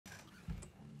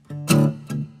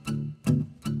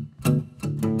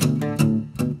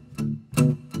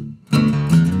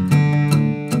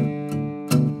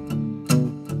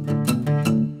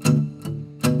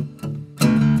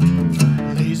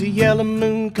yellow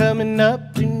moon coming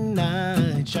up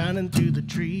tonight, shining through the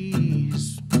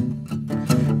trees.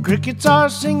 Crickets are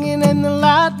singing and the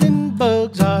lightning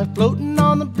bugs are floating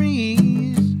on the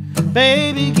breeze.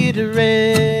 Baby, get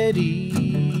ready.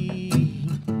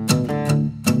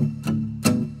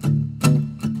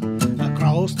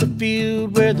 Across the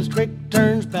field where the creek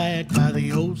turns back by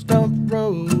the old stump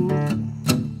road,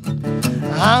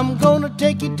 I'm gonna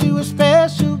take you to a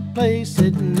special place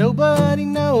that nobody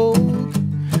knows.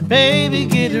 Baby,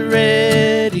 get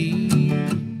ready.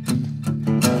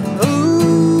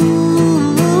 Ooh,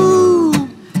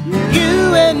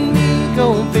 you and me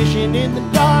going fishing in the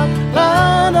dark,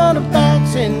 lying on our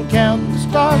backs and counting the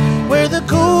stars where the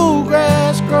cool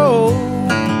grass grows.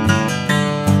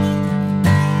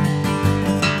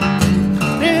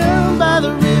 Down by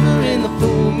the river in the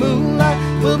full moonlight,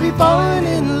 we'll be falling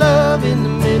in love in the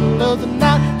middle of the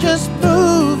night, just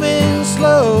moving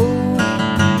slow.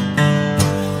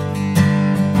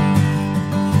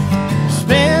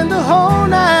 Spend the whole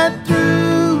night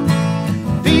through,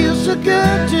 feels so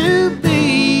good to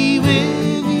be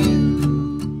with you.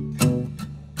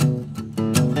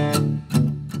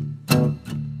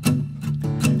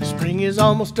 Spring is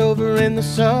almost over and the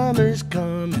summer's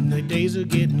come and the days are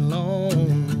getting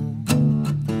long.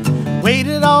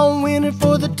 Waited all winter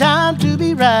for the time to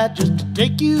be right, just to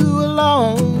take you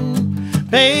along.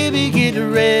 Baby, get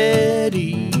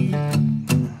ready.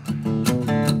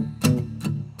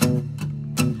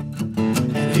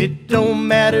 And it don't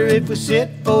matter if we sit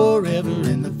forever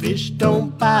and the fish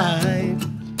don't bite.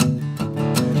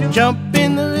 Jump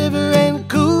in the river and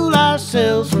cool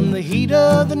ourselves from the heat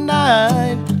of the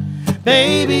night.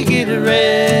 Baby, get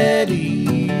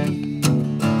ready.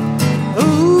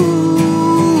 Ooh,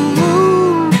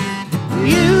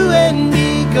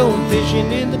 going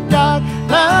fishing in the dark,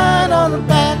 lying on our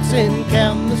backs and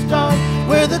counting the stars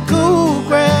where the cool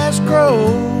grass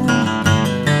grows.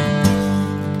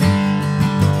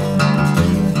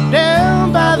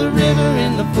 Down by the river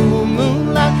in the full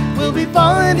moonlight, we'll be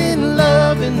falling in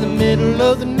love in the middle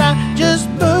of the night, just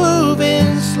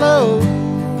moving slow.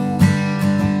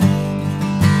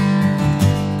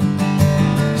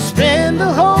 Spend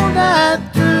the whole night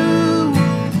through,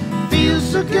 feels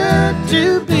so good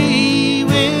to be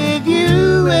with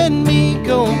you and me,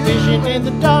 going fishing in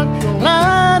the dark,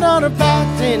 lying on our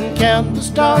backs and counting the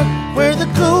stars where the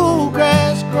cool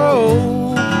grass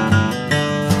grows.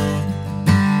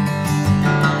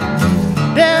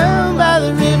 Down by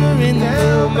the river in the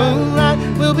full moonlight,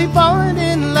 we'll be falling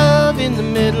in love in the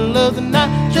middle of the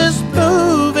night, just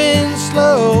moving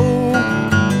slow.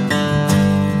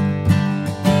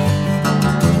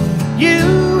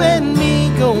 You and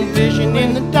me going fishing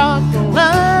in the dark,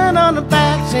 lying on our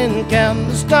backs and counting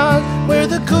the stars where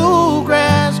the cool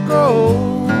grass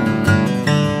grows.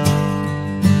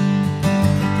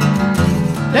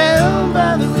 Down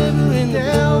by the river in the